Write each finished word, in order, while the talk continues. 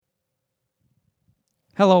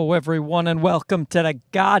Hello, everyone, and welcome to the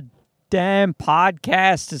goddamn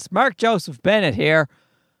podcast. It's Mark Joseph Bennett here.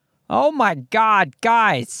 Oh, my God,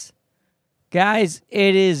 guys. Guys,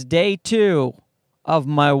 it is day 2 of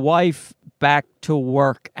my wife back to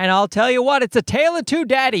work. And I'll tell you what, it's a tale of two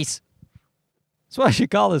daddies. That's what I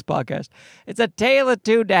should call this podcast. It's a tale of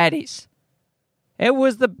two daddies. It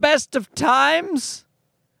was the best of times.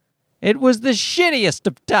 It was the shittiest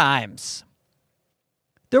of times.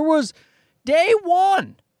 There was day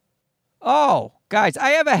 1. Oh, guys, I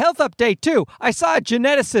have a health update, too. I saw a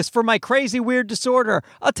geneticist for my crazy weird disorder.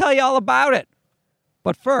 I'll tell you all about it.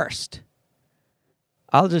 But first,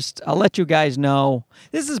 I'll let you guys know,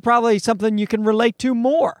 this is probably something you can relate to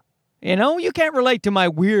more. You know, you can't relate to my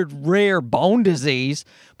weird, rare bone disease,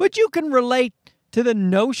 but you can relate to the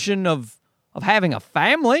notion of having a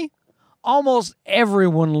family. Almost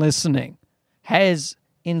everyone listening has,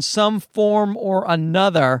 in some form or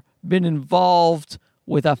another, been involved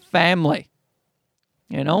with a family.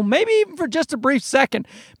 You know, maybe even for just a brief second.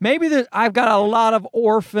 Maybe I've got a lot of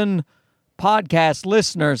orphan podcast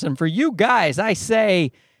listeners, and for you guys, I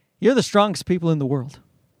say, you're the strongest people in the world.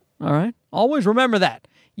 All right? Always remember that.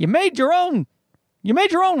 You made your own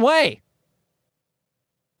way.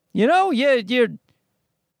 You know, you're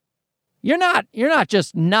not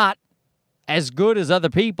just not as good as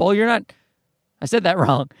other people. I said that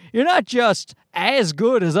wrong. You're not just as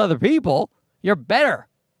good as other people. You're better.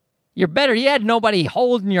 You're better. You had nobody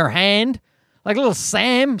holding your hand like little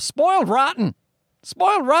Sam. Spoiled rotten.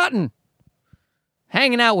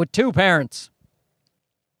 Hanging out with 2 parents.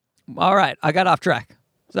 All right, I got off track.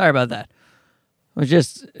 Sorry about that. I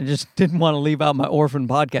just didn't want to leave out my orphan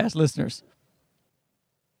podcast listeners.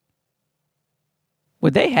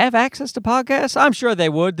 Would they have access to podcasts? I'm sure they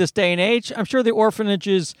would this day and age. I'm sure the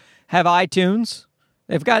orphanages have iTunes.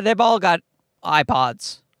 They've all got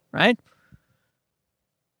iPods, right?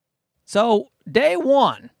 So day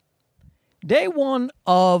one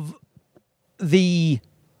of the,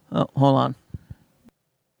 hold on.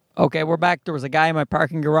 Okay, we're back. There was a guy in my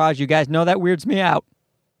parking garage. You guys know that weirds me out.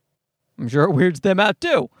 I'm sure it weirds them out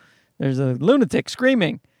too. There's a lunatic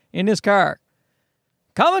screaming in his car.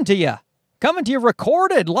 Coming to you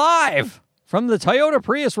recorded live from the Toyota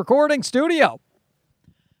Prius recording studio.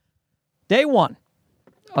 Day 1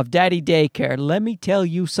 of Daddy Daycare. Let me tell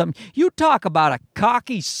you something. You talk about a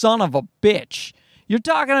cocky son of a bitch. You're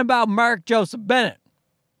talking about Mark Joseph Bennett.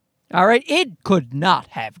 All right? It could not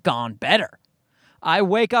have gone better. I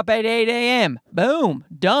wake up at 8 a.m. Boom.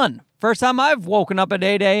 Done. First time I've woken up at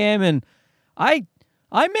 8 a.m. and I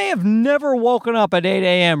may have never woken up at 8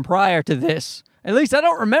 a.m. prior to this. At least I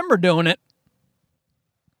don't remember doing it.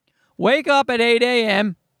 Wake up at 8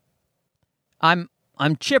 a.m. I'm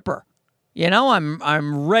chipper. You know,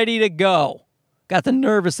 I'm ready to go. Got the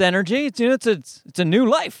nervous energy. It's a new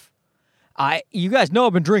life. You guys know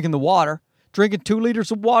I've been drinking the water. Drinking 2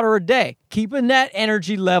 liters of water a day. Keeping that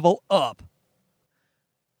energy level up.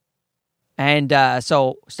 And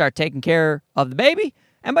so start taking care of the baby.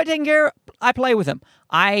 And by taking care, I play with him.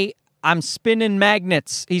 I'm spinning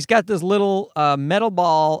magnets. He's got this little metal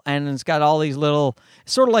ball, and it's got all these little,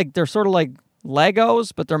 they're sort of like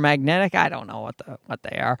Legos, but they're magnetic. I don't know what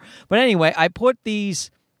they are. But anyway, I put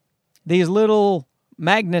these little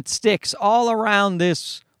magnet sticks all around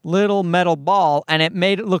this little metal ball, and it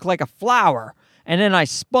made it look like a flower. And then I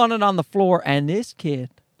spun it on the floor, and this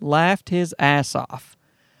kid laughed his ass off.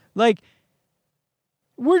 Like,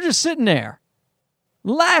 we're just sitting there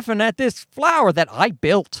laughing at this flower that I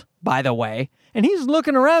built, by the way. And he's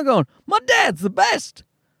looking around going, my dad's the best.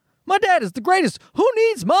 My dad is the greatest. Who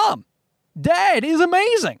needs mom? Dad is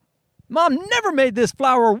amazing. Mom never made this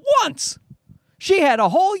flower once. She had a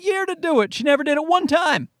whole year to do it. She never did it one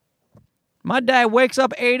time. My dad wakes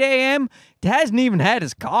up 8 a.m., hasn't even had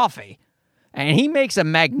his coffee, and he makes a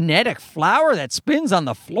magnetic flower that spins on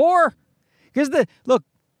the floor. Because the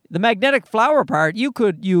magnetic flower part,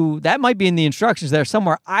 that might be in the instructions there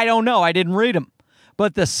somewhere. I don't know. I didn't read them.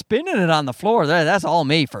 But the spinning it on the floor, that's all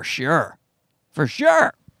me for sure. For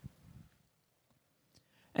sure.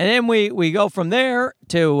 And then we go from there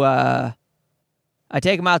to, I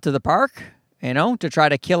take him out to the park, to try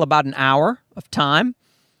to kill about an hour of time.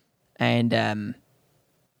 And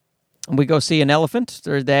we go see an elephant.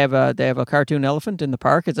 They have a cartoon elephant in the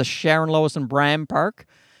park. It's a Sharon Lois and Bram park.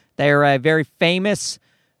 They're a very famous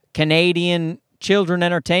Canadian children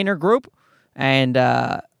entertainer group, and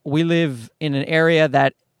we live in an area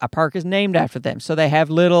that a park is named after them. So they have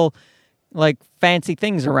little, fancy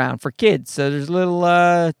things around for kids. So there's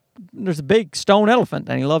a big stone elephant,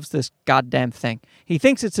 and he loves this goddamn thing. He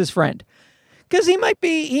thinks it's his friend, because he might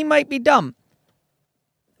be dumb,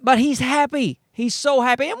 but he's happy. He's so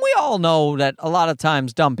happy. And we all know that a lot of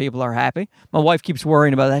times dumb people are happy. My wife keeps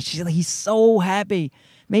worrying about that. She's like, he's so happy.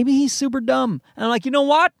 Maybe he's super dumb. And I'm like, you know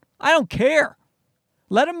what? I don't care.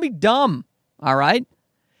 Let him be dumb, all right?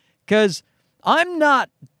 Because I'm not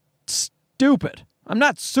stupid. I'm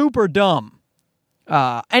not super dumb.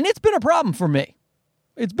 And it's been a problem for me.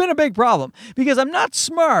 It's been a big problem because I'm not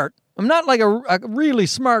smart. I'm not like a really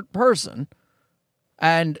smart person.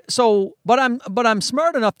 And so, but I'm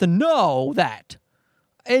smart enough to know that.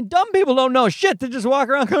 And dumb people don't know shit. They just walk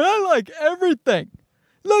around going, I like everything.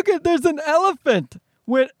 Look there's an elephant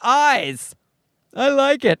with eyes. I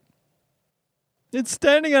like it. It's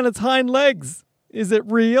standing on its hind legs. Is it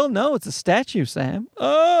real? No, it's a statue, Sam.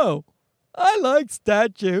 Oh, I like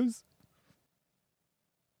statues.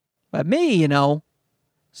 But me,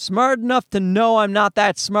 smart enough to know I'm not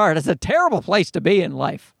that smart. It's a terrible place to be in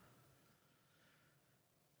life.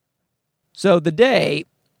 So the day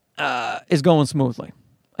is going smoothly.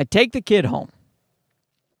 I take the kid home.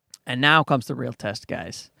 And now comes the real test,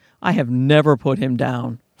 guys. I have never put him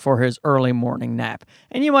down for his early morning nap.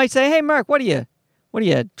 And you might say, hey, Mark, what are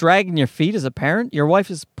you dragging your feet as a parent? Your wife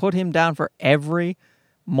has put him down for every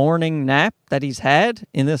morning nap that he's had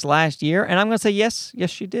in this last year. And I'm going to say, yes,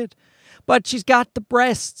 she did. But she's got the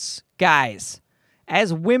breasts, guys,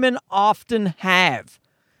 as women often have.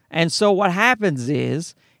 And so what happens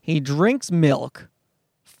is he drinks milk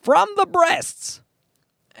from the breasts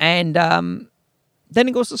and then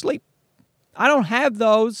he goes to sleep. I don't have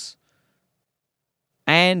those.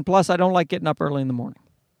 And plus, I don't like getting up early in the morning.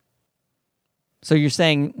 So you're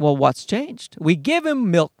saying, well, what's changed? We give him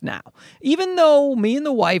milk now. Even though me and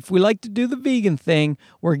the wife, we like to do the vegan thing,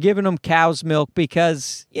 we're giving him cow's milk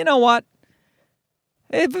because, you know what?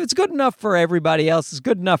 If it's good enough for everybody else, it's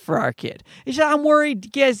good enough for our kid. I'm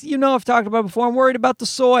worried, guys, I've talked about it before, I'm worried about the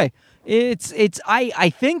soy.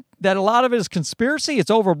 I think that a lot of it is conspiracy.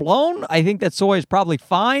 It's overblown. I think that soy is probably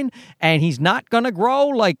fine, and he's not going to grow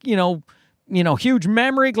like, huge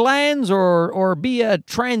mammary glands or be a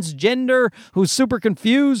transgender who's super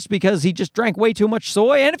confused because he just drank way too much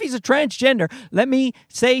soy. And if he's a transgender, let me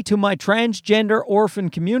say to my transgender orphan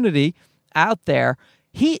community out there,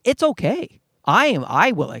 it's okay.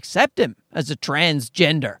 I will accept him as a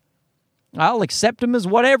transgender. I'll accept him as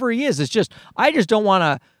whatever he is. It's just, I just don't want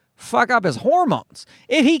to fuck up his hormones.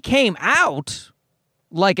 If he came out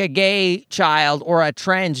like a gay child or a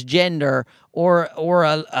transgender or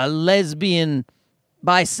a lesbian,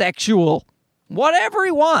 bisexual, whatever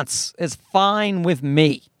he wants is fine with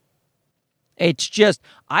me. It's just,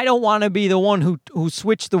 I don't want to be the one who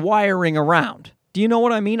switched the wiring around. Do you know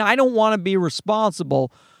what I mean? I don't want to be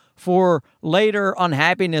responsible for later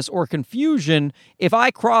unhappiness or confusion if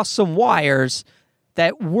I cross some wires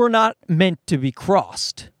that were not meant to be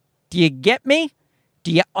crossed. Do you get me?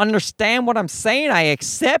 Do you understand what I'm saying? I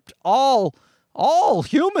accept all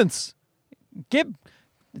humans.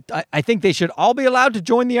 I think they should all be allowed to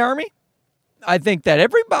join the army. I think that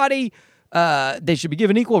everybody, they should be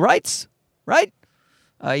given equal rights, right?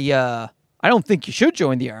 I don't think you should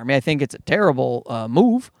join the army. I think it's a terrible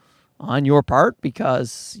move on your part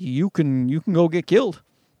because you can go get killed.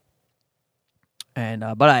 And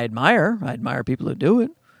but I admire people who do it.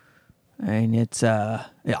 And it's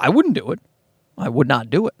I wouldn't do it. I would not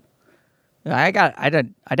do it. I'd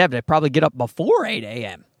have to probably get up before 8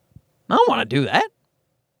 a.m. I don't want to do that.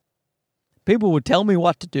 People would tell me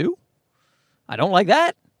what to do. I don't like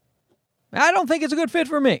that. I don't think it's a good fit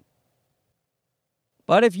for me.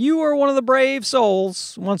 But if you are one of the brave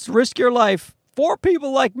souls who wants to risk your life for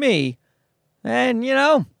people like me, then,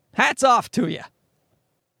 hats off to you.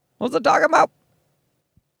 What's it talking about?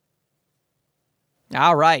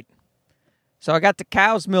 All right. So I got the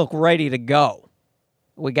cow's milk ready to go.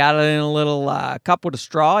 We got it in a little cup with a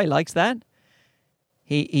straw. He likes that.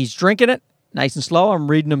 He's drinking it nice and slow.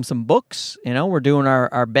 I'm reading him some books. We're doing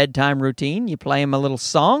our bedtime routine. You play him a little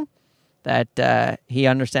song that he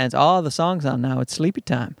understands. Oh, the song's on now. It's sleepy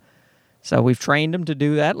time. So we've trained him to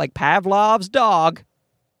do that like Pavlov's dog.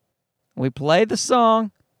 We play the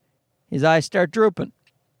song. His eyes start drooping.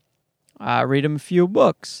 I read him a few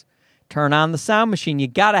books. Turn on the sound machine. You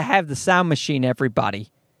got to have the sound machine,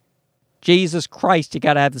 everybody. Jesus Christ, you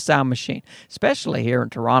got to have the sound machine, especially here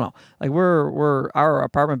in Toronto. Like our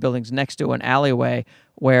apartment building's next to an alleyway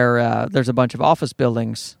where there's a bunch of office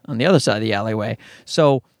buildings on the other side of the alleyway.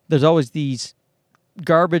 So there's always these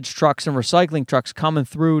garbage trucks and recycling trucks coming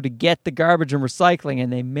through to get the garbage and recycling,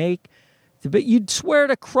 and they make but you'd swear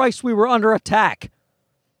to Christ we were under attack.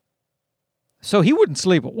 So he wouldn't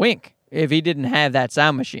sleep a wink if he didn't have that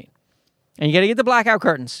sound machine. And you got to get the blackout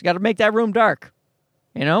curtains. You got to make that room dark.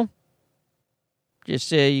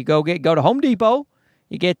 Just you go to Home Depot.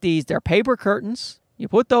 You get these. They're paper curtains. You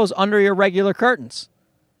put those under your regular curtains.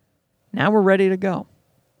 Now we're ready to go.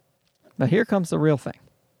 But here comes the real thing.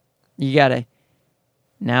 You gotta.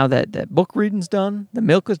 Now that the book reading's done, the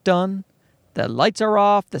milk is done, the lights are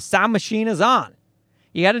off, the sound machine is on.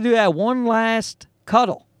 You got to do that one last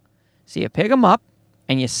cuddle. So you pick them up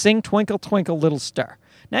and you sing Twinkle, Twinkle, Little Star.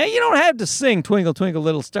 Now, you don't have to sing Twinkle, Twinkle,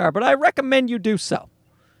 Little Star, but I recommend you do so.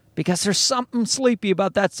 Because there's something sleepy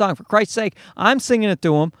about that song. For Christ's sake, I'm singing it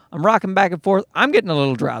to him. I'm rocking back and forth. I'm getting a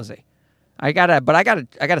little drowsy. I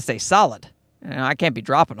gotta stay solid. I can't be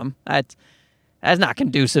dropping them. That's not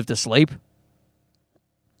conducive to sleep.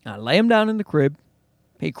 I lay him down in the crib.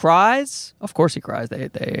 He cries. Of course he cries.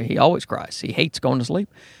 He always cries. He hates going to sleep.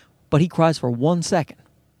 But he cries for 1 second.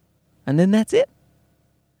 And then that's it.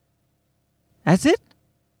 That's it.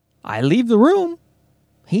 I leave the room.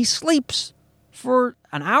 He sleeps for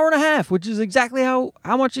an hour and a half, which is exactly how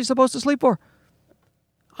much he's supposed to sleep for.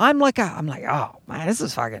 I'm like, oh, man, this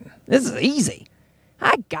is easy.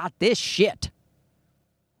 I got this shit.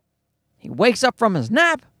 He wakes up from his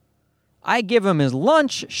nap. I give him his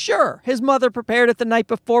lunch. Sure, his mother prepared it the night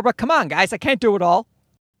before, but come on, guys, I can't do it all.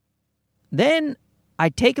 Then I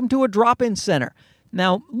take him to a drop-in center.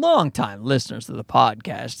 Now, long-time listeners to the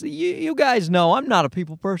podcast, you guys know I'm not a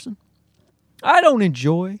people person. I don't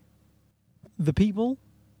enjoy the people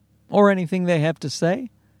or anything they have to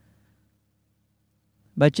say.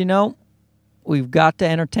 But, we've got to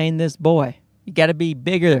entertain this boy. You got to be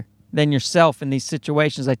bigger than yourself in these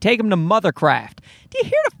situations. I take him to Mothercraft. Do you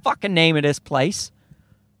hear the fucking name of this place?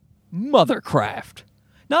 Mothercraft.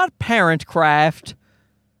 Not Parentcraft.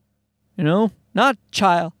 Not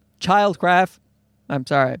Childcraft. I'm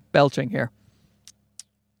sorry, belching here.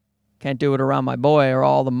 Can't do it around my boy or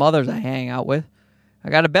all the mothers I hang out with. I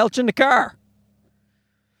got to belch in the car.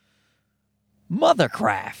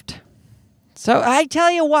 Mothercraft. So I tell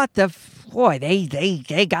you what,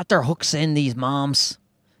 they got their hooks in, these moms.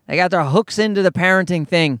 They got their hooks into the parenting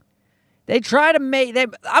thing. They try to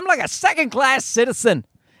I'm like a second-class citizen.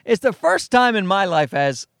 It's the first time in my life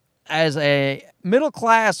as a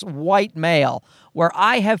middle-class white male where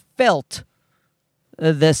I have felt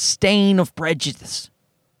the stain of prejudice.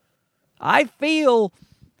 I feel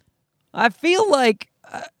like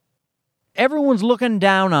everyone's looking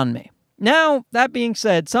down on me. Now, that being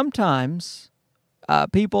said, sometimes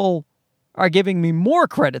people are giving me more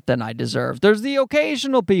credit than I deserve. There's the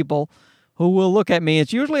occasional people who will look at me.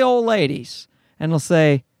 It's usually old ladies. And they'll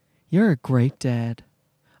say, "You're a great dad."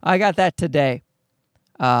 I got that today.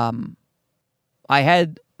 I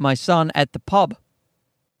had my son at the pub.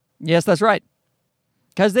 Yes, that's right.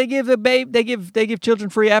 Because they give children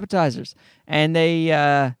free appetizers. And he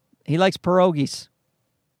likes pierogies.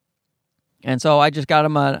 And so I just got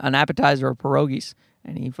him an appetizer of pierogies.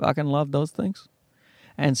 And he fucking loved those things.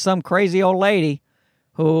 And some crazy old lady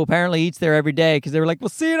who apparently eats there every day, because they were like, "We'll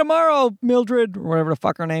see you tomorrow, Mildred," or whatever the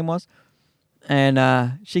fuck her name was.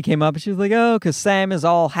 And she came up and she was like, "Oh, because Sam is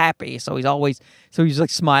all happy." So he's like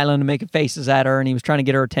smiling and making faces at her, and he was trying to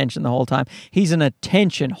get her attention the whole time. He's an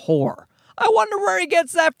attention whore. I wonder where he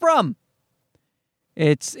gets that from.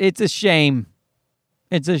 It's a shame.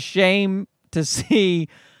 It's a shame to see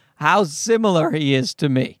how similar he is to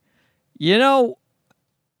me.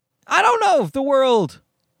 I don't know if the world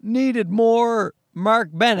needed more Mark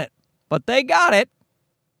Bennett, but they got it.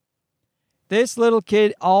 This little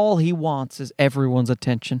kid, all he wants is everyone's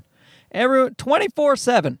attention.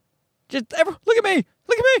 24/7. Look at me.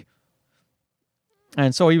 Look at me.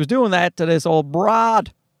 And so he was doing that to this old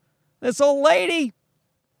broad, this old lady.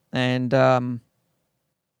 And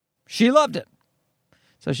she loved it.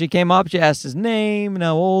 So she came up, she asked his name and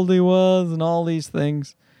how old he was and all these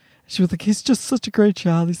things. She was like, "He's just such a great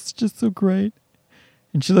child. He's just so great."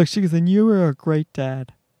 And she goes, "And you are a great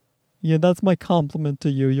dad. Yeah, that's my compliment to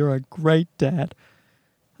you. You're a great dad."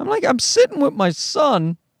 I'm like, I'm sitting with my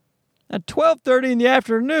son at 12:30 in the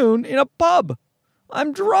afternoon in a pub.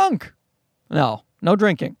 I'm drunk. No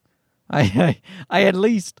drinking. I at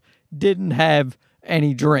least didn't have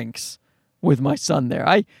any drinks with my son there.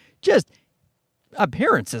 I just,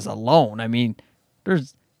 appearances alone. I mean,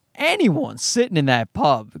 there's anyone sitting in that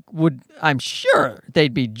pub I'm sure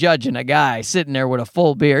they'd be judging a guy sitting there with a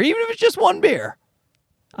full beer, even if it's just one beer.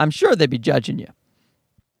 I'm sure they'd be judging you.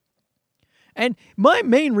 And my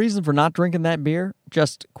main reason for not drinking that beer,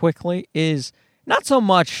 just quickly, is not so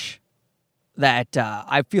much that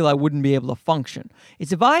I feel I wouldn't be able to function.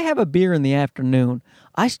 It's if I have a beer in the afternoon,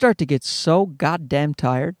 I start to get so goddamn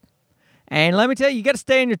tired. And let me tell you got to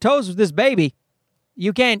stay on your toes with this baby.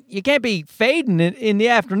 You can't be fading in the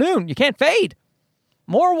afternoon. You can't fade.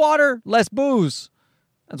 More water, less booze.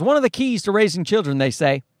 That's one of the keys to raising children, they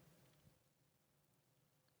say.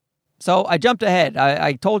 So I jumped ahead.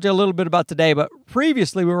 I told you a little bit about today, but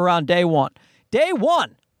previously we were on day one. Day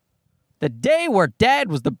one, the day where Dad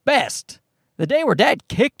was the best. The day where Dad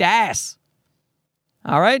kicked ass.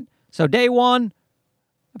 All right? So day one,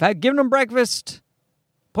 given him breakfast,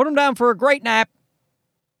 put him down for a great nap,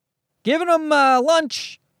 giving him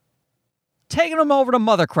lunch, taking him over to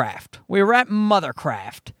Mothercraft. We were at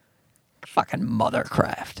Mothercraft. Fucking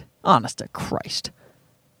Mothercraft. Honest to Christ.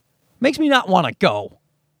 Makes me not want to go.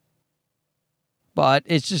 But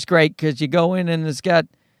it's just great because you go in and it's got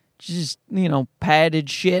just, padded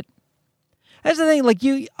shit. That's the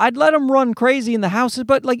thing, I'd let them run crazy in the houses,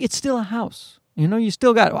 but, it's still a house. You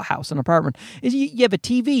still got a house, an apartment. You have a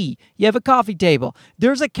TV. You have a coffee table.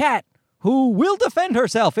 There's a cat who will defend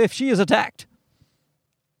herself if she is attacked.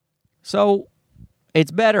 So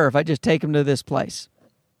it's better if I just take them to this place.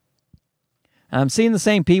 I'm seeing the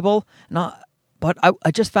same people, but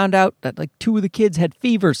I just found out that, 2 of the kids had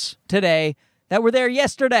fevers today that were there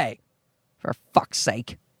yesterday. For fuck's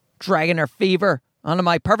sake. Dragging their fever onto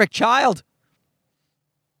my perfect child.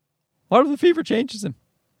 What if the fever changes him?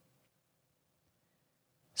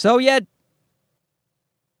 So, yeah,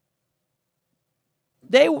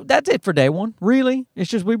 that's it for day one, really. It's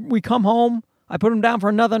just we come home, I put him down for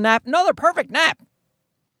another nap, another perfect nap.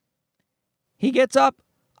 He gets up,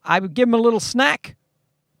 I would give him a little snack,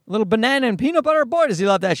 a little banana and peanut butter. Boy, does he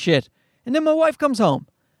love that shit. And then my wife comes home,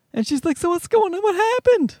 and she's like, so what's going on? What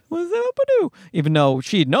happened? What's up to do? Even though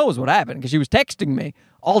she knows what happened, because she was texting me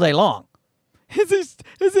all day long. Is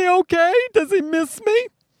he okay? Does he miss me?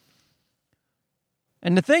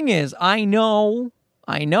 And the thing is, I know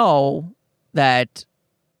that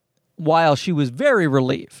while she was very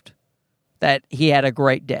relieved that he had a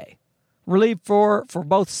great day, relieved for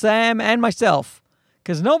both Sam and myself,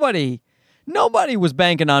 because nobody was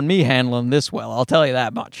banking on me handling this well, I'll tell you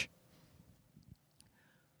that much.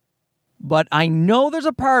 But I know there's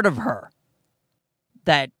a part of her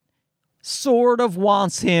that sort of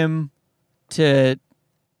wants him to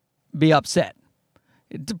be upset.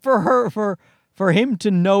 For him to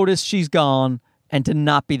notice she's gone and to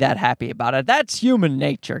not be that happy about it. That's human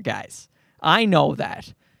nature, guys. I know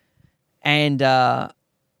that. And I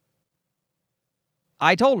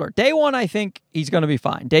told her, day one, I think he's going to be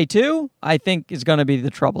fine. Day two, I think is going to be the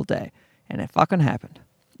trouble day. And it fucking happened.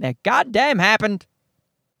 That goddamn happened.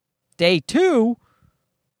 Day two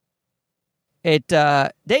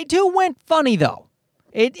went funny, though.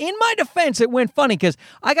 In my defense, it went funny because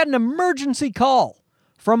I got an emergency call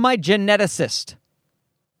from my geneticist.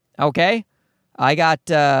 Okay?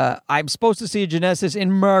 I'm supposed to see a geneticist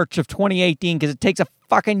in March of 2018 because it takes a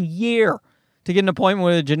fucking year to get an appointment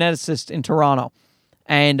with a geneticist in Toronto.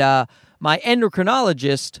 And my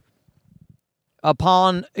endocrinologist,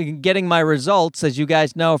 upon getting my results, as you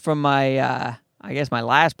guys know from my, my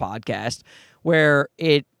last podcast, where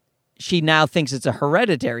she now thinks it's a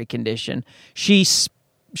hereditary condition, she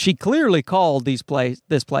clearly called this place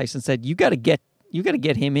and said, you got to get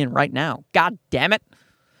him in right now. God damn it.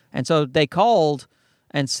 And so they called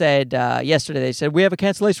and said, yesterday, they said, we have a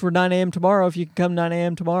cancellation for 9 a.m. tomorrow if you can come 9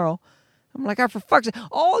 a.m. tomorrow. I'm like, for fuck's sake.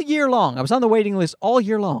 All year long. I was on the waiting list all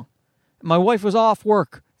year long. My wife was off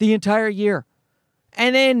work the entire year.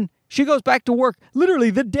 And then she goes back to work. Literally,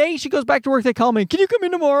 the day she goes back to work, they call me, can you come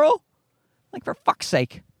in tomorrow? Like, for fuck's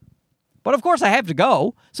sake. But of course I have to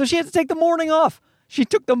go. So she had to take the morning off. She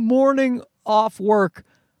took the morning off work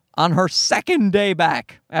on her second day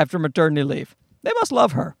back after maternity leave. They must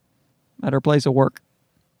love her at her place of work.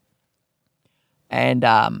 And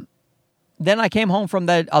then I came home from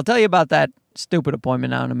that. I'll tell you about that stupid appointment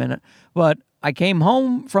now in a minute. But I came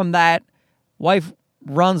home from that. Wife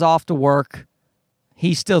runs off to work.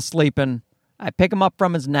 He's still sleeping. I pick him up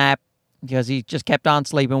from his nap because he just kept on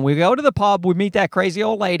sleeping. We go to the pub. We meet that crazy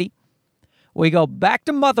old lady. We go back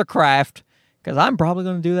to Mothercraft because I'm probably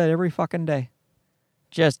going to do that every fucking day.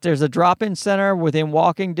 Just there's a drop-in center within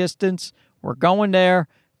walking distance. We're going there.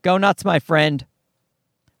 Go nuts, my friend.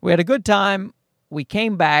 We had a good time. We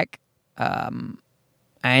came back. And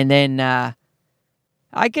then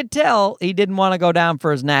I could tell he didn't want to go down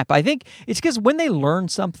for his nap. I think it's because when they learn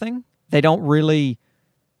something, they don't really...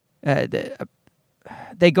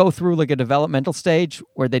 they go through like a developmental stage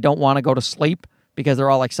where they don't want to go to sleep because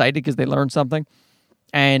they're all excited because they learned something.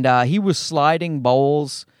 And he was sliding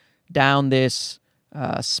bowls down this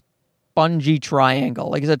spongy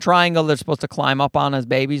triangle. Like it's a triangle they're supposed to climb up on as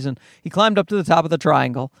babies. And he climbed up to the top of the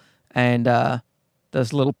triangle and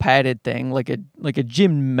this little padded thing, like a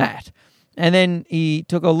gym mat. And then he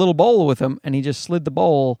took a little bowl with him and he just slid the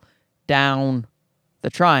bowl down the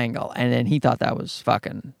triangle. And then he thought that was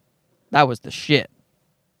the shit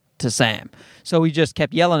to Sam. So he just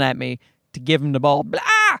kept yelling at me to give him the ball. Blah!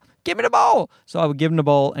 Give me the ball. So I would give him the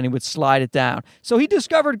ball and he would slide it down. So he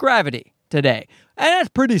discovered gravity today. And that's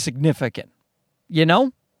pretty significant. You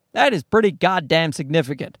know? That is pretty goddamn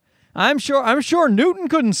significant. I'm sure Newton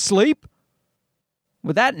couldn't sleep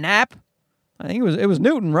with that nap. I think it was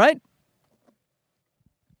Newton, right?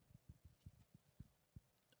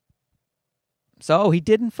 So he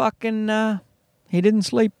didn't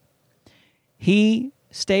sleep. He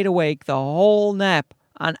stayed awake the whole nap,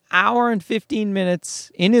 an hour and 15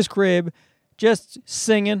 minutes in his crib, just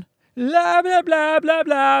singing, blah, blah, blah, blah,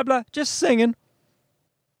 blah, blah, just singing.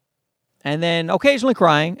 And then occasionally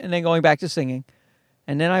crying, and then going back to singing.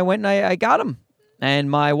 And then I went and I got him.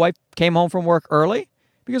 And my wife came home from work early,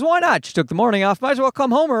 because why not? She took the morning off, might as well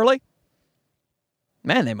come home early.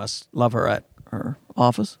 Man, they must love her at her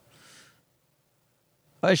office.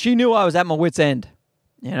 She knew I was at my wit's end,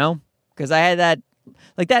 you know, because I had that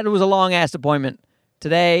was a long-ass appointment.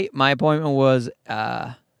 Today, my appointment was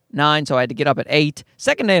 9, so I had to get up at 8.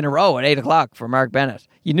 Second day in a row at 8 o'clock for Mark Bennett.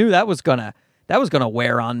 You knew that was gonna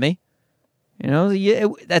wear on me. You know,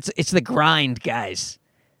 it's the grind, guys.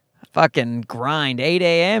 Fucking grind. 8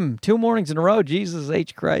 a.m., 2 mornings in a row. Jesus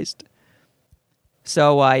H. Christ.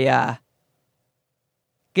 So I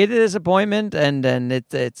get to this appointment, and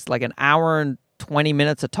it's like an hour and 20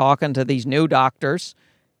 minutes of talking to these new doctors.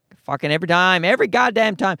 Fucking every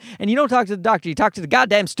goddamn time. And you don't talk to the doctor, you talk to the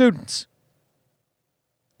goddamn students.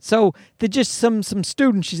 So they're just some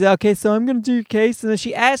student. She said, okay, so I'm going to do your case. And then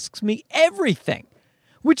she asks me everything,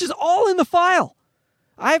 which is all in the file.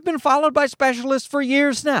 I've been followed by specialists for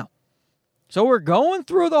years now. So we're going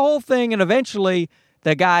through the whole thing, and eventually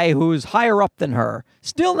the guy who's higher up than her,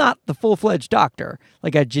 still not the full-fledged doctor,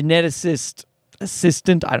 like a geneticist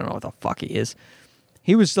assistant, I don't know what the fuck he is.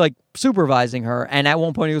 He was like supervising her, and at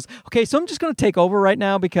one point he goes, okay, so I'm just going to take over right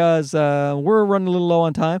now because we're running a little low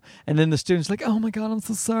on time. And then the student's like, oh my God, I'm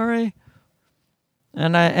so sorry.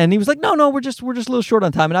 And he was like, no, we're just a little short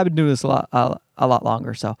on time, and I've been doing this a lot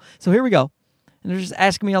longer. So here we go. And they're just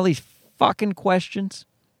asking me all these fucking questions.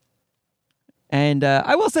 And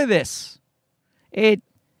I will say this.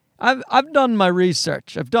 I've done my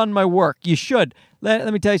research. I've done my work. You should.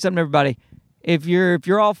 Let me tell you something, everybody. If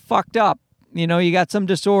you're all fucked up, you know, you got some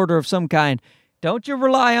disorder of some kind, don't you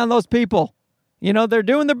rely on those people. You know, they're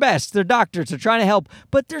doing their best. They're doctors. They're trying to help.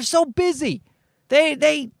 But they're so busy. They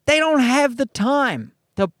don't have the time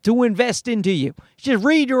to invest into you. Just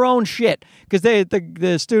read your own shit. Because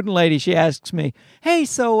the student lady, she asks me, hey,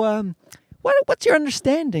 so what's your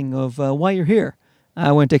understanding of why you're here?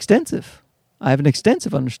 I went extensive. I have an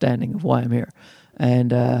extensive understanding of why I'm here.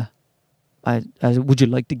 And I would you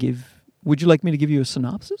like me to give you a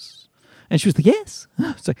synopsis? And she was like, yes.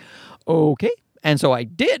 I was like, okay. And so I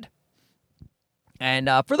did. And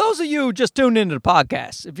for those of you who just tuned into the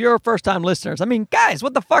podcast, if you're first-time listeners, I mean, guys,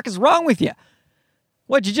 what the fuck is wrong with you?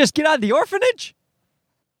 What, you just get out of the orphanage?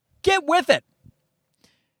 Get with it.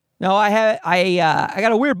 No, I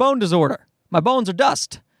got a weird bone disorder. My bones are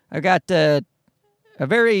dust. I got a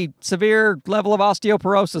very severe level of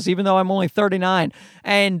osteoporosis, even though I'm only 39.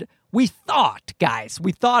 And we thought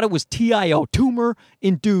it was TIO,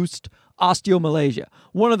 tumor-induced osteomalacia,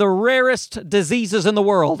 one of the rarest diseases in the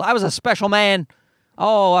world. I was a special man.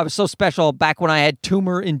 Oh, I was so special back when I had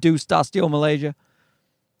tumor-induced osteomalacia.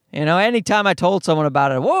 You know, anytime I told someone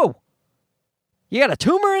about it, whoa, you got a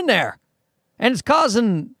tumor in there, and it's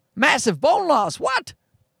causing massive bone loss. What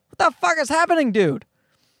the fuck is happening, dude?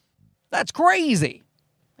 That's crazy.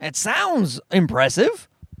 It sounds impressive.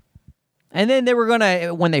 And then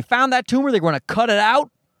when they found that tumor, they were going to cut it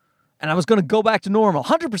out, and I was going to go back to normal.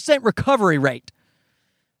 100% recovery rate.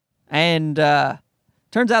 And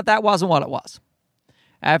turns out that wasn't what it was.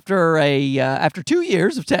 After 2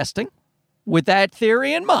 years of testing, with that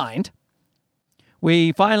theory in mind,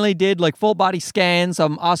 we finally did like full body scans,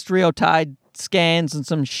 some osteotomy scans and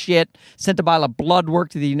some shit, sent a pile of blood work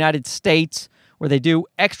to the United States, where they do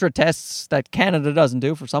extra tests that Canada doesn't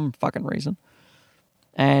do for some fucking reason.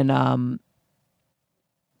 And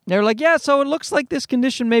they're like, yeah, so it looks like this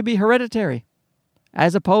condition may be hereditary,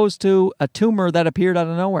 as opposed to a tumor that appeared out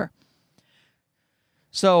of nowhere.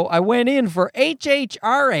 So I went in for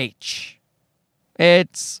HHRH.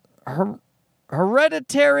 It's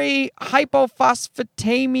hereditary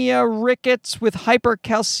hypophosphatemia rickets with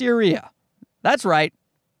hypercalciuria. That's right.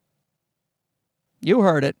 You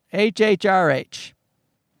heard it. HHRH.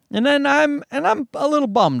 And then I'm a little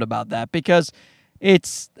bummed about that, because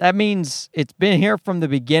that means it's been here from the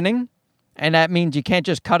beginning, and that means you can't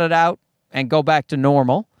just cut it out and go back to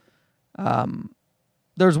normal.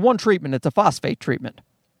 there's one treatment. It's a phosphate treatment.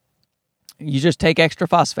 You just take extra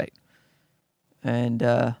phosphate. And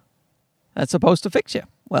that's supposed to fix you.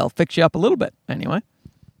 Well, fix you up a little bit, anyway.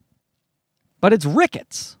 But it's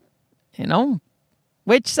rickets,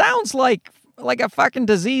 which sounds like a fucking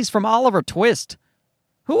disease from Oliver Twist.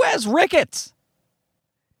 Who has rickets?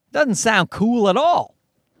 Doesn't sound cool at all.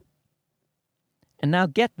 And now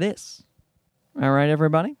get this. All right,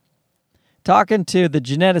 everybody? Talking to the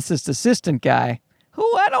geneticist assistant guy, who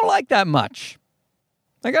I don't like that much.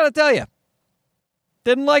 I gotta tell you.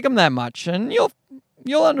 Didn't like him that much, and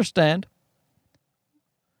you'll understand.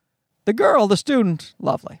 The girl, the student,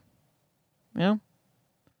 lovely.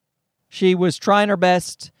 She was trying her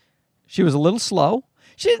best. She was a little slow.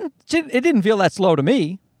 It didn't feel that slow to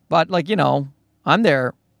me, but I'm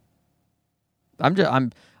there.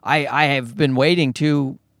 I have been waiting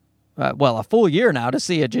a full year now to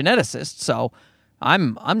see a geneticist, so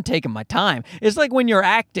I'm taking my time. It's like when you're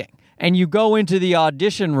acting and you go into the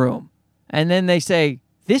audition room and then they say,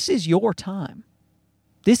 "This is your time.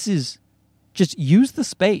 This is just use the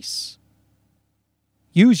space.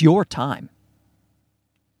 Use your time."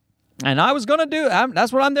 And I was going to do,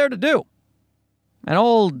 that's what I'm there to do. And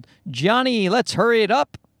old Johnny, let's hurry it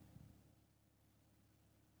up.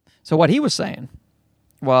 So what he was saying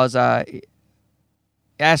was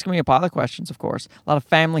asking me a pile of questions, of course. A lot of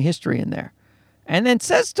family history in there. And then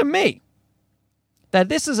says to me that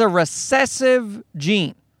this is a recessive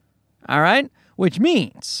gene. All right? Which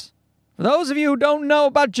means, for those of you who don't know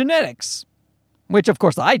about genetics, which of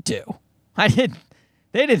course I do,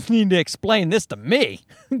 they didn't need to explain this to me.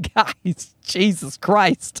 Guys, Jesus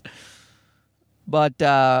Christ. But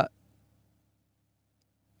I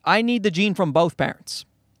need the gene from both parents.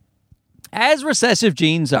 As recessive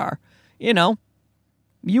genes are, you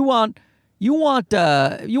want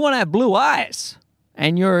to have blue eyes.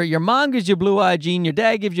 And your mom gives you a blue-eye gene, your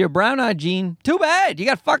dad gives you a brown-eye gene. Too bad. You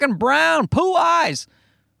got fucking brown poo eyes.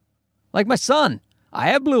 Like my son. I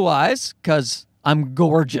have blue eyes because I'm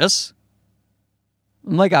gorgeous.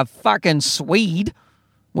 I'm like a fucking Swede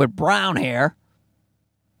with brown hair.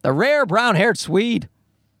 The rare brown-haired Swede.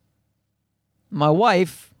 My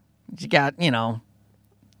wife, she got,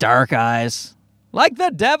 dark eyes. Like the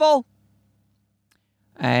devil.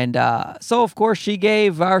 And so, of course, she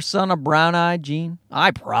gave our son a brown-eye gene. I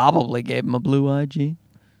probably gave him a blue-eye gene.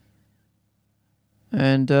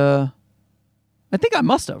 And I think I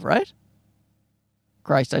must have, right?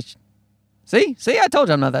 Christ, See, I told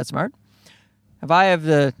you I'm not that smart. I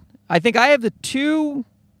think I have the two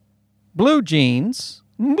blue genes.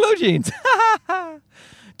 Blue genes.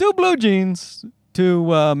 Two blue genes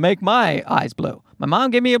to make my eyes blue. My mom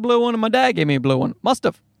gave me a blue one and my dad gave me a blue one. Must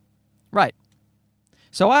have. Right.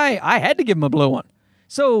 So I had to give him a blue one.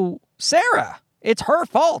 So Sarah, it's her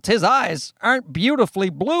fault. His eyes aren't beautifully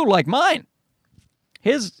blue like mine.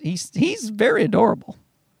 He's very adorable.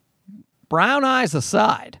 Brown eyes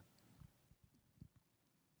aside.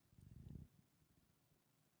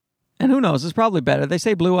 And who knows, it's probably better. They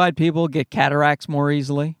say blue-eyed people get cataracts more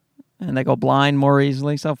easily, and they go blind more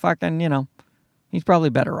easily, so fucking, he's probably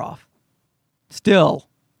better off. Still,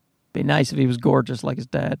 be nice if he was gorgeous like his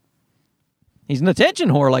dad. He's an attention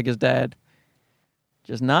whore like his dad.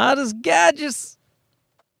 Just not as gorgeous.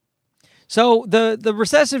 So the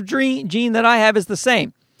recessive gene that I have is the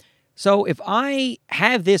same. So if I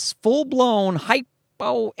have this full-blown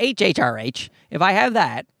HHRH, if I have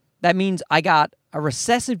that, that means I got a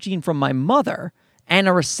recessive gene from my mother and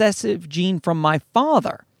a recessive gene from my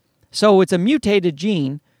father. So it's a mutated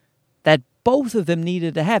gene that both of them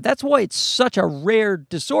needed to have. That's why it's such a rare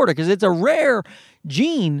disorder, because it's a rare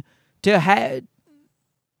gene to have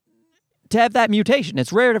that mutation.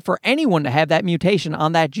 It's rare for anyone to have that mutation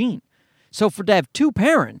on that gene. So to have two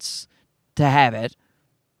parents to have it,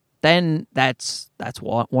 then that's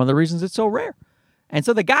one of the reasons it's so rare. And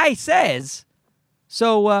so the guy says,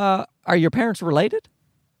 so are your parents related?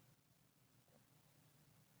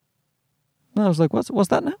 And I was like, what's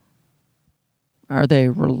that now? Are they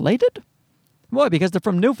related? Boy, because they're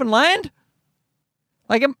from Newfoundland?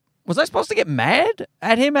 Like, was I supposed to get mad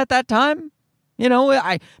at him at that time?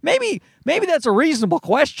 Maybe that's a reasonable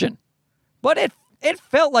question, but it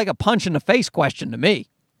felt like a punch in the face question to me.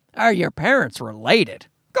 Are your parents related?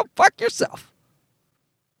 Go fuck yourself.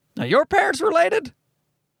 Are your parents related?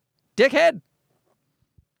 Dickhead.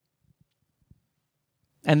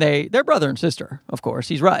 And they're brother and sister, of course.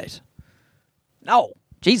 He's right. No,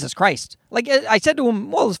 Jesus Christ. Like I said to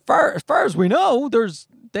him, well, as far as we know, their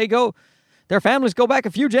families go back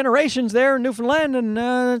a few generations there in Newfoundland, and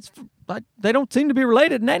they don't seem to be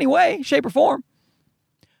related in any way, shape, or form.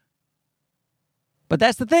 But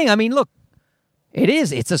that's the thing. I mean, look, it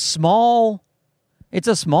is. It's a small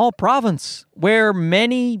province where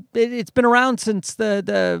it's been around since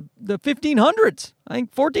the 1500s. I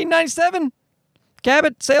think 1497,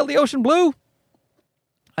 Cabot sailed the ocean blue.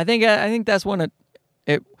 I think that's when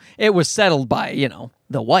it was settled by,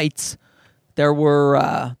 the whites. There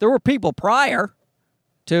were people prior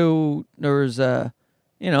to, there's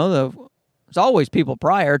always people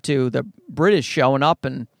prior to the British showing up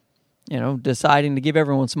and, deciding to give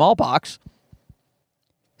everyone smallpox.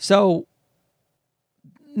 So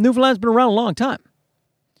Newfoundland's been around a long time.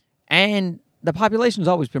 And the population's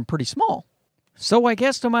always been pretty small. So I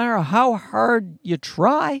guess no matter how hard you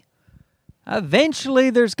try, eventually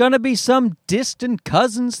there's going to be some distant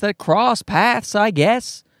cousins that cross paths, I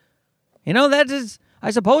guess.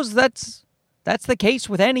 I suppose that's the case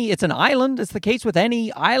with it's an island. It's the case with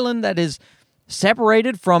any island that is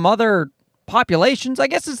separated from other populations. I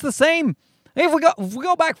guess it's the same. If we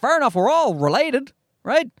go back far enough, we're all related,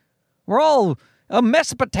 right? We're all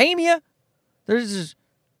Mesopotamia. There's,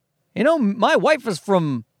 my wife is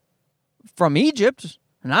from Egypt,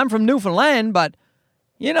 and I'm from Newfoundland, but,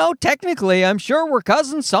 technically, I'm sure we're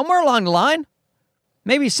cousins somewhere along the line.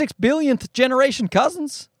 Maybe 6 billionth generation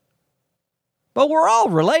cousins. But we're all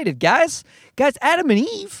related, guys. Guys, Adam and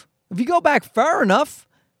Eve, if you go back far enough,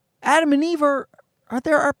 Adam and Eve are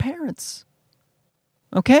our parents.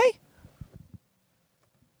 Okay?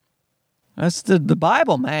 That's the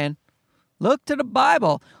Bible, man. Look to the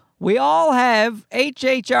Bible. We all have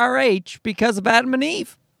HHRH because of Adam and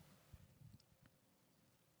Eve.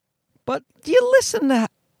 But do you listen to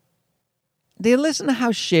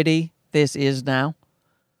how shitty this is now?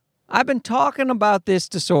 I've been talking about this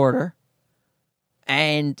disorder,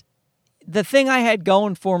 and the thing I had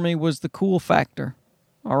going for me was the cool factor.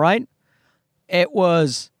 All right? It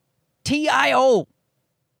was TIO.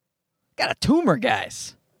 Got a tumor,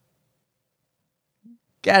 guys.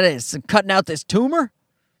 Got it. Cutting out this tumor.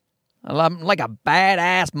 I'm like a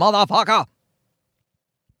badass motherfucker.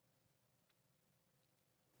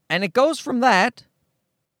 And it goes from that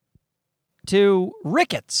to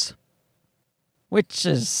rickets, which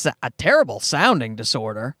is a terrible sounding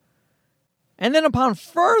disorder. And then upon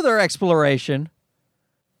further exploration,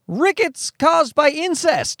 rickets caused by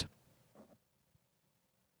incest.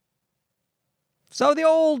 So the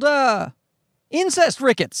old incest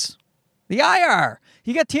rickets, the IR.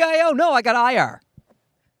 You got TIO? No, I got IR.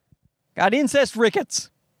 Got incest rickets.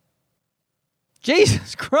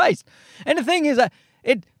 Jesus Christ. And the thing is,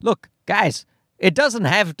 look, guys, it doesn't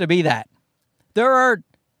have to be that. It's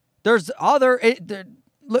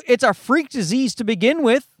a freak disease to begin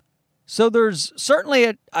with. So there's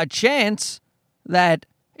certainly a chance that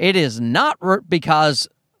it is not because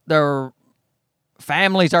their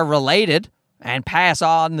families are related and pass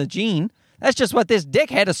on the gene. That's just what this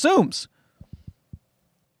dickhead assumes.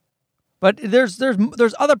 But there's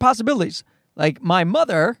other possibilities. Like my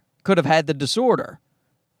mother could have had the disorder,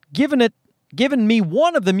 given me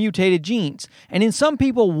one of the mutated genes. And in some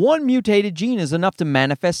people, one mutated gene is enough to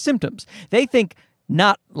manifest symptoms. They think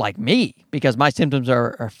not like me, because my symptoms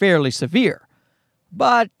are fairly severe.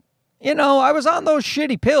 But, I was on those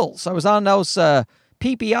shitty pills. I was on those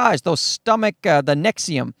PPIs, those stomach, the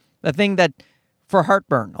Nexium, the thing that for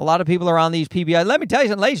heartburn. A lot of people are on these PPIs. Let me tell you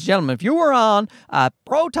something, ladies and gentlemen, if you were on a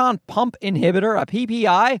proton pump inhibitor, a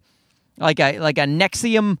PPI, like a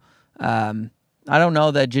Nexium, I don't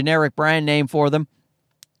know the generic brand name for them,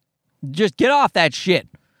 just get off that shit.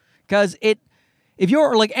 Because if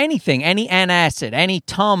you're like anything, any antacid, any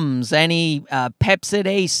Tums, any Pepsid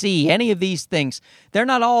AC, any of these things, they're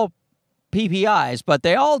not all PPIs, but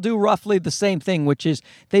they all do roughly the same thing, which is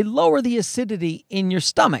they lower the acidity in your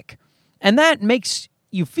stomach. And that makes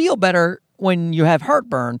you feel better when you have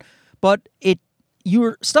heartburn, but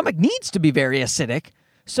your stomach needs to be very acidic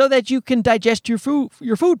so that you can digest your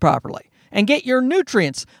food properly and get your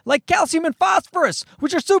nutrients like calcium and phosphorus,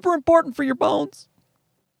 which are super important for your bones.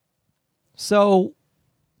 So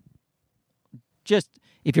just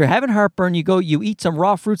if you're having heartburn, you eat some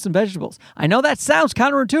raw fruits and vegetables. I know that sounds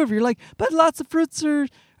counterintuitive. You're like, but lots of fruits are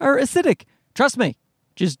acidic. Trust me,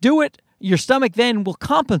 just do it. Your stomach then will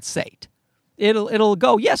compensate. It'll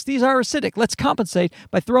go, yes, these are acidic. Let's compensate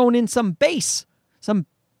by throwing in some base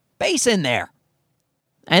in there.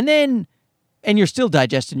 And you're still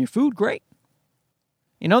digesting your food. Great.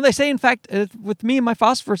 They say, in fact, with me and my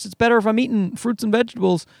phosphorus, it's better if I'm eating fruits and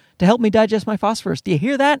vegetables to help me digest my phosphorus. Do you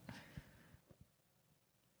hear that?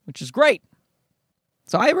 Which is great.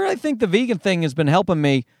 So I really think the vegan thing has been helping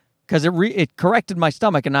me because it corrected my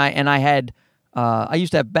stomach, and I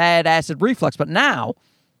used to have bad acid reflux, but now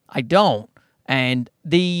I don't. And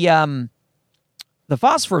the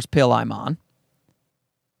phosphorus pill I'm on,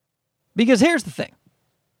 Because here's the thing.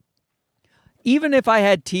 Even if I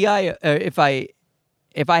had if I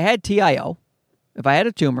had TIO, if I had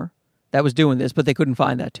a tumor that was doing this, but they couldn't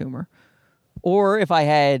find that tumor, or if I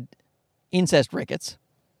had incest rickets,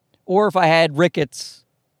 or if I had rickets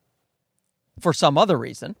for some other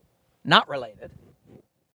reason, not related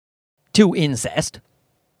to incest,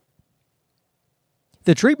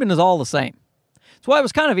 the treatment is all the same. That's why I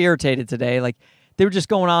was kind of irritated today. Like, they were just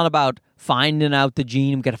going on about finding out the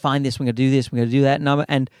gene. We got to find this. We got to do this. We got to do that.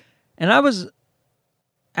 And I was,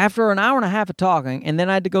 after an hour and a half of talking, and then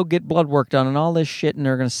I had to go get blood work done and all this shit, and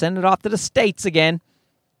they're going to send it off to the States again.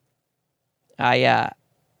 I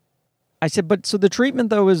said, but so the treatment,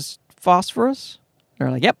 though, is phosphorus?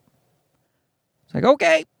 They're like, yep. It's like,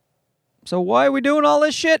 okay. So why are we doing all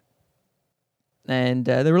this shit? And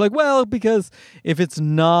they were like, well, because if it's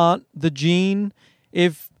not the gene,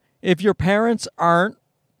 if your parents aren't,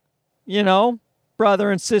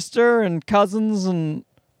 brother and sister and cousins and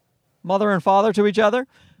mother and father to each other,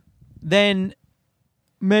 then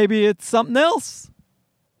maybe it's something else.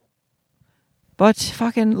 But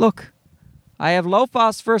fucking look, I have low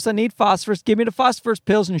phosphorus. I need phosphorus. Give me the phosphorus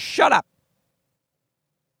pills and shut up.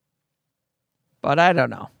 But I don't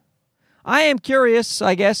know. I am curious,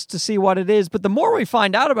 I guess, to see what it is. But the more we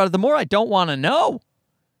find out about it, the more I don't want to know.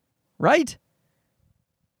 Right?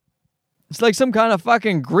 It's like some kind of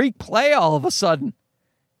fucking Greek play all of a sudden.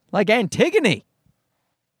 Like Antigone.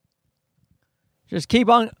 Just keep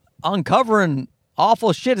on uncovering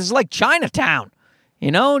awful shit. It's like Chinatown.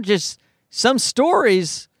 Just some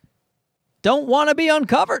stories don't want to be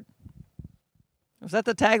uncovered. Was that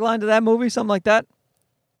the tagline to that movie? Something like that?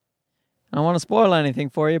 I don't want to spoil anything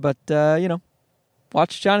for you, but,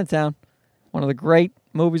 watch Chinatown. One of the great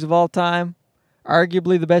movies of all time.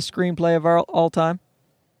 Arguably the best screenplay of all time.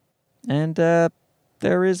 And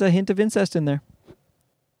there is a hint of incest in there.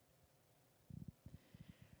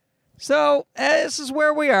 So, this is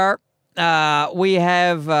where we are. We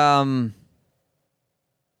have a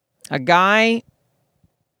guy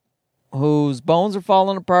whose bones are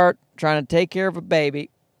falling apart, trying to take care of a baby.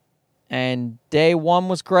 And day 1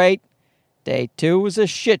 was great. Day 2 was a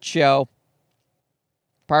shit show.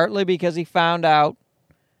 Partly because he found out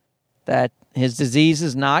that his disease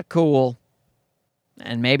is not cool.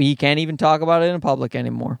 And maybe he can't even talk about it in public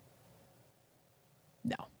anymore.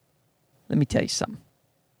 No. Let me tell you something.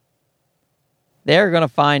 They're going to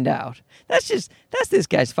find out. That's this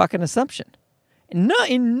guy's fucking assumption.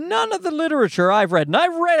 In none of the literature I've read, and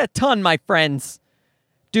I've read a ton, my friends,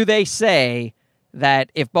 do they say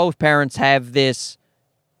that if both parents have this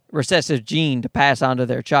recessive gene to pass on to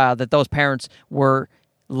their child, that those parents were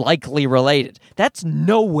likely related. That's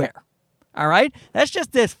nowhere. All right? That's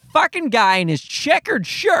just this fucking guy in his checkered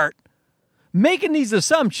shirt making these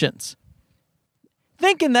assumptions,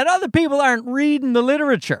 thinking that other people aren't reading the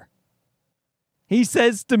literature. He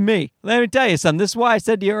says to me, let me tell you something. This is why I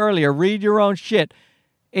said to you earlier, read your own shit.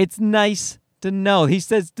 It's nice to know. He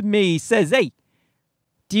says to me, hey,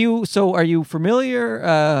 are you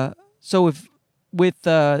familiar? With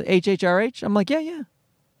HHRH? I'm like, yeah.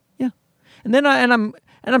 And then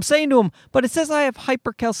I'm saying to him, but it says I have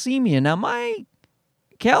hypercalcemia. Now my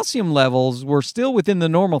calcium levels were still within the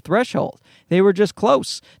normal threshold. They were just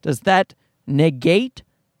close. Does that negate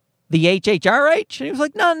the HHRH? And he was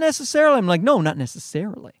like, not necessarily. I'm like, no, not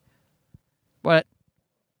necessarily. But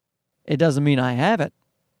it doesn't mean I have it.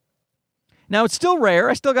 Now, it's still rare.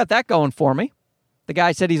 I still got that going for me. The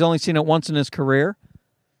guy said he's only seen it once in his career.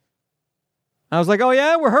 I was like, oh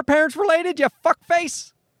yeah, were her parents related, you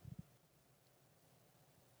fuckface?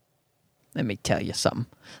 Let me tell you something.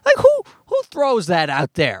 Like, who throws that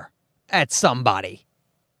out there at somebody?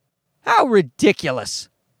 How ridiculous.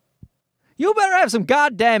 You better have some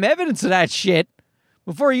goddamn evidence of that shit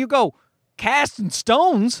before you go casting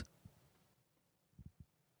stones.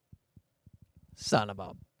 Son of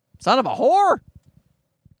a whore.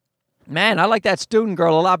 Man, I like that student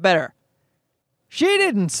girl a lot better. She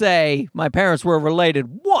didn't say my parents were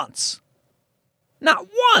related once. Not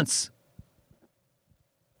once.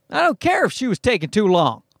 I don't care if she was taking too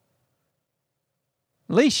long.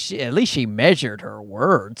 At least she measured her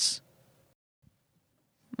words.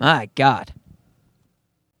 My God.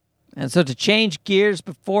 And so to change gears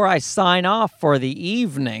before I sign off for the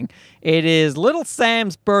evening, it is little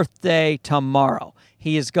Sam's birthday tomorrow.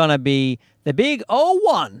 He is going to be the big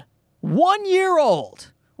 01, 1 year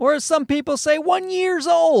old. Or as some people say, 1 year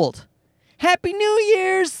old. Happy New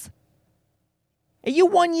Year's. Are you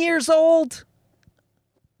 1 year old?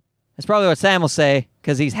 That's probably what Sam will say,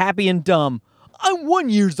 because he's happy and dumb. I'm 1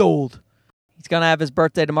 year old. He's going to have his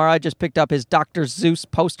birthday tomorrow. I just picked up his Dr. Zeus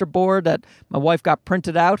poster board that my wife got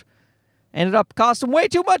printed out. Ended up costing way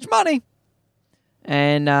too much money.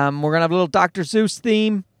 And we're going to have a little Dr. Seuss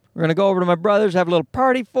theme. We're going to go over to my brother's, have a little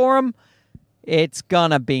party for him. It's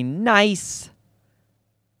going to be nice.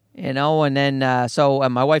 And then, so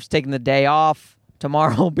my wife's taking the day off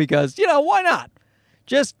tomorrow because, why not?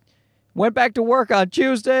 Just went back to work on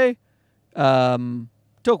Tuesday.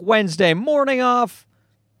 Took Wednesday morning off.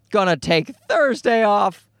 Gonna take Thursday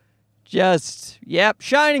off. Just,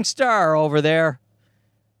 shining star over there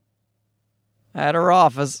at her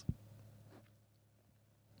office.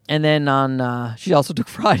 And then she also took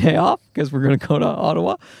Friday off because we're going to go to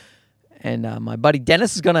Ottawa. And my buddy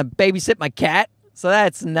Dennis is going to babysit my cat. So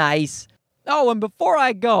that's nice. Oh, and before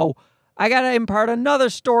I go, I got to impart another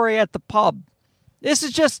story at the pub. This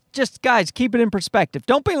is just guys, keep it in perspective.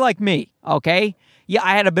 Don't be like me, okay? Yeah,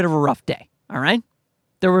 I had a bit of a rough day, all right?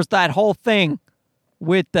 There was that whole thing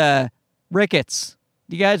with Ricketts.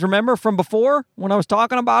 Do you guys remember from before when I was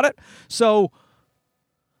talking about it? So,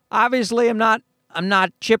 obviously, I'm not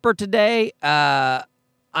chipper today.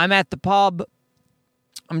 I'm at the pub.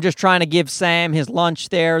 I'm just trying to give Sam his lunch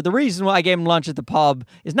there. The reason why I gave him lunch at the pub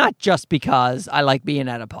is not just because I like being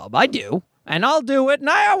at a pub. I do. And I'll do it, and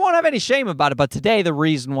I won't have any shame about it. But today the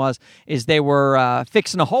reason is they were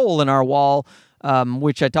fixing a hole in our wall,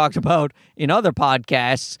 which I talked about in other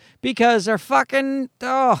podcasts, because our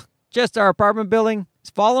our apartment building is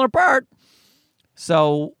falling apart.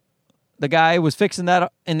 So the guy was fixing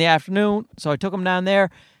that in the afternoon, so I took him down there.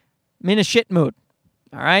 I'm in a shit mood,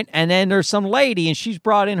 all right? And then there's some lady, and she's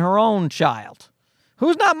brought in her own child,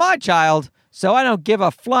 who's not my child, so I don't give a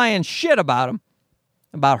flying shit about him.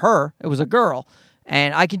 About her. It was a girl.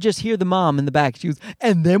 And I can just hear the mom in the back. She goes,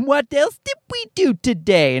 and then what else did we do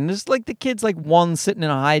today? And it's like the kid's like one sitting in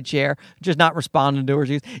a high chair, just not responding to her.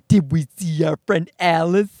 She goes, did we see our friend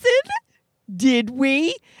Allison? Did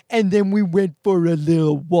we? And then we went for a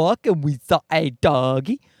little walk and we saw a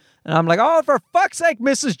doggy. And I'm like, oh, for fuck's sake,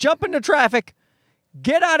 Mrs. Jump into traffic.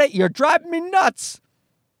 Get out of it. You're driving me nuts.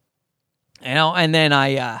 And then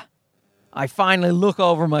I finally look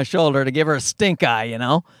over my shoulder to give her a stink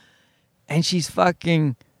eye, And she's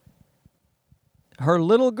fucking... Her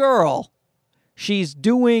little girl, she's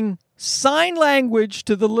doing sign language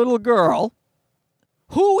to the little girl,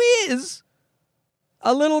 who is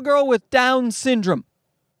a little girl with Down syndrome.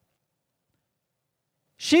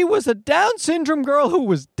 She was a Down syndrome girl who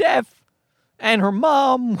was deaf, and her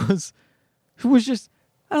mom who was just...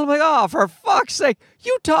 I'm like, oh, for fuck's sake,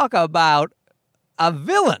 you talk about a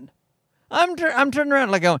villain. I'm turning around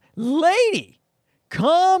like going, lady,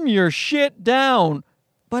 calm your shit down.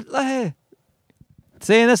 But,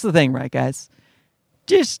 saying that's the thing, right, guys?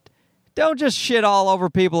 Just don't just shit all over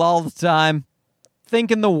people all the time,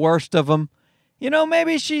 thinking the worst of them.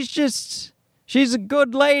 Maybe she's a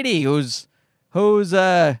good lady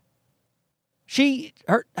she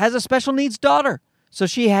has a special needs daughter, so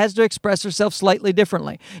she has to express herself slightly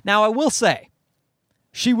differently. Now, I will say,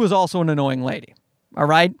 she was also an annoying lady, all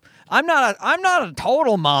right? I'm not a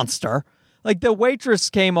total monster. Like the waitress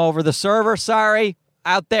came over, the server, sorry,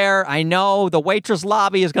 out there. I know the waitress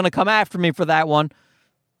lobby is going to come after me for that one.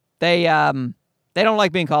 They don't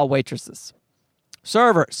like being called waitresses.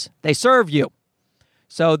 Servers, they serve you.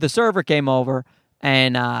 So the server came over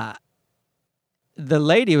and the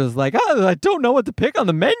lady was like, oh, I don't know what to pick on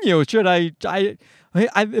the menu. Should is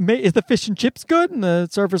the fish and chips good? And the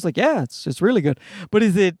server's like, yeah, it's really good. But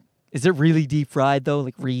is it really deep fried though?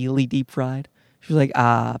 Like really deep fried? She was like,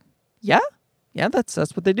 yeah, that's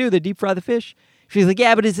what they do. They deep fry the fish. She's like,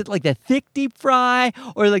 yeah, but is it like the thick deep fry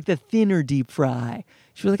or like the thinner deep fry?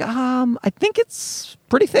 She was like, I think it's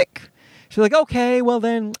pretty thick. She's like, okay, well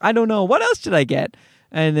then, I don't know. What else did I get?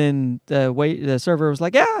 And then the server was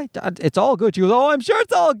like, yeah, it's all good. She goes, oh, I'm sure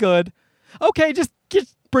it's all good. Okay, just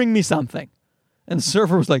bring me something. And the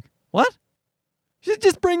server was like, what? She said,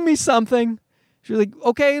 just bring me something. She was like,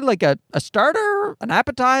 okay, like a starter, an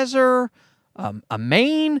appetizer, a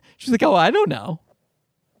main. She's like, oh, I don't know.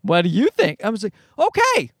 What do you think? I was like,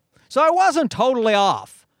 okay. So I wasn't totally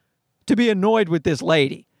off to be annoyed with this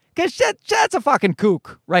lady. Because that's a fucking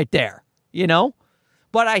kook right there,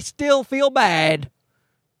 But I still feel bad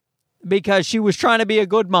because she was trying to be a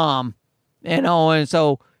good mom, and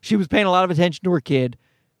so she was paying a lot of attention to her kid,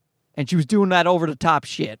 and she was doing that over-the-top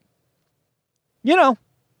shit.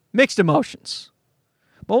 Mixed emotions.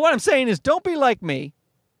 But what I'm saying is don't be like me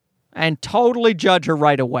and totally judge her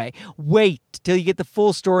right away. Wait till you get the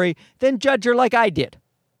full story, then judge her like I did,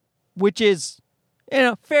 which is,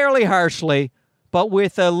 fairly harshly, but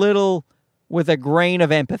with a grain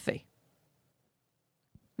of empathy.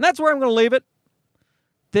 And that's where I'm going to leave it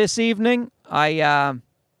this evening. I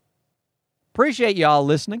appreciate y'all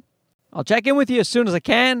listening. I'll check in with you as soon as I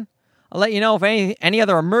can. I'll let you know if any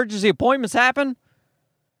other emergency appointments happen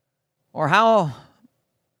or how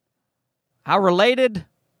related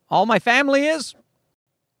all my family is.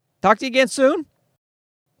 Talk to you again soon.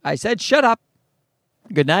 I said shut up.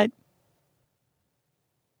 Good night.